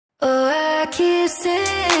keep sinking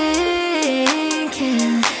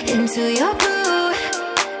into your blue,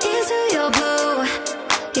 into your blue.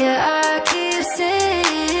 Yeah, I keep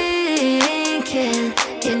sinking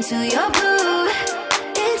into your blue,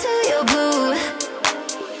 into your blue.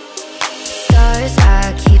 Stars,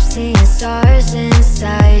 I keep seeing stars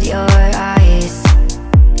inside your eyes.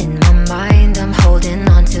 In my mind, I'm holding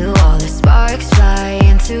on to all the sparks,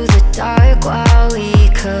 flying through the dark while we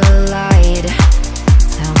collide.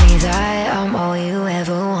 Tell me that I'm all you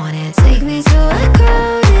ever wanted. Take me to a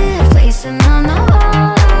crowded place, and I know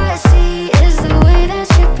all I see is the way that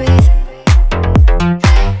you breathe.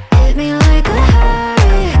 Hit me like a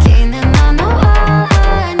hurricane, and I know all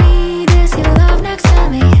I need is your love next to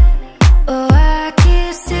me. Oh, I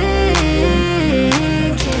keep sinking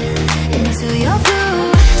into your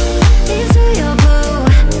blue, into your blue.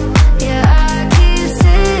 Yeah, I keep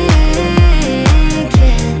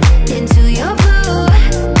sinking into your blue,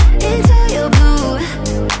 into your blue,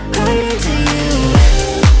 right into you.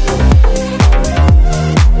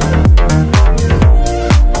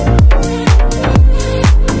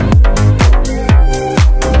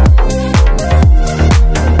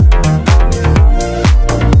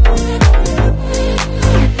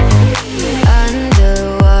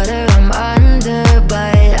 Underwater, I'm under,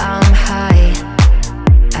 but I'm high.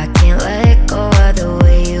 I can't let go of the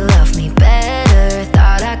way you love me better.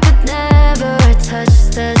 Thought I could never touch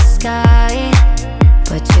the sky,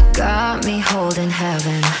 but you got me holding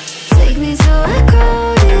heaven. Take me to a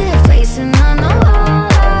crowded place, and I know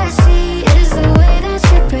all I see is the way that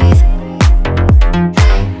you breathe.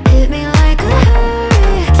 Hit me like a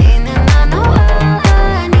hurricane, and I know all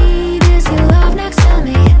I need is your love next to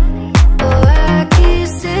me. Oh, I keep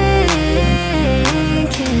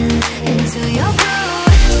sinking into your blue,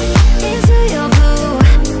 into your blue.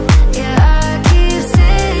 Yeah, I keep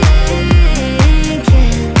sinking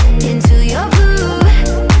into your blue,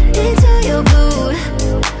 into your blue,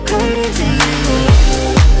 right into you.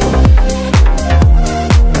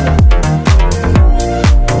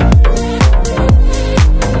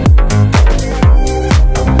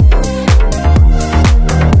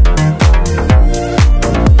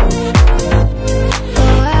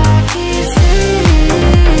 Oh, I keep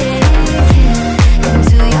sinking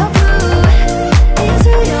into your blue,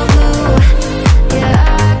 into your blue. Yeah, I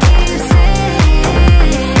keep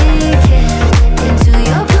sinking into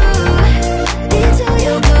your blue, into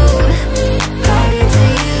your blue, right into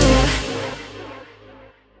you.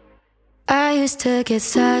 I used to get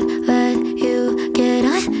sad, let you get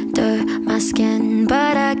under my skin,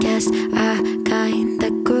 but I guess I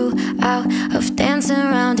kinda grew out of dancing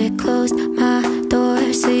around it. Closed my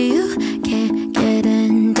door so you can't get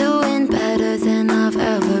in. Doing better than I've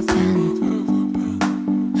ever been.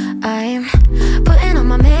 I'm putting on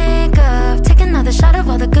my makeup, taking another shot of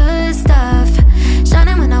all the good stuff,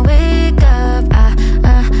 shining when I wake up.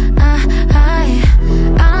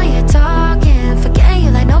 I'm here talking, forgetting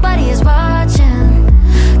you like nobody is watching.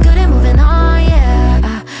 Good at moving on,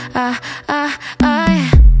 yeah.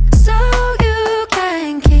 So you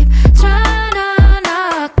can keep trying to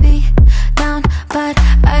knock me down, but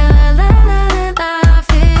I laugh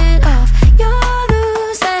it off. You're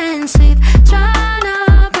losing sleep, trying to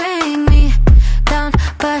bring me down,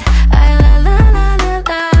 but I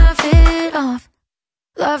laugh it off.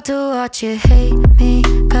 Love to watch you hate me,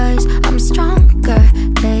 'cause I'm stronger.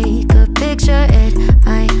 Take a picture, it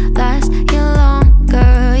might last you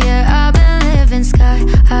longer. Yeah, I've been living sky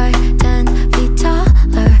high, 10 feet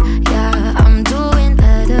taller. Yeah, I'm doing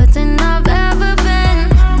better than I've ever been.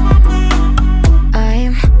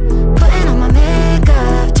 I'm putting on my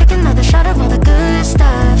makeup, taking another shot of all the good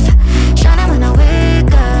stuff, shining when I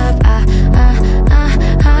wake up. I'm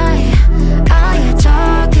here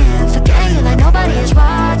talking, forgetting you like nobody is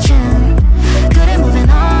watching. Good at moving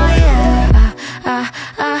on, yeah.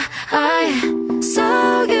 So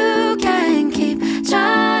you can keep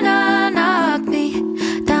trying to knock me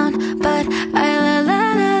down, but I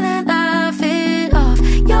laugh it off.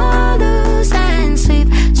 You're losing sleep,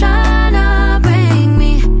 trying to bring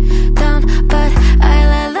me down, but I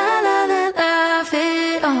laugh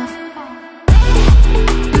it off.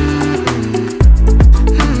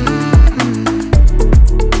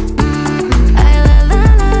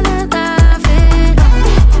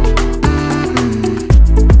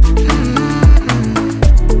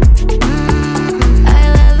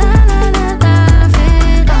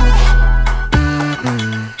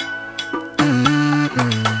 I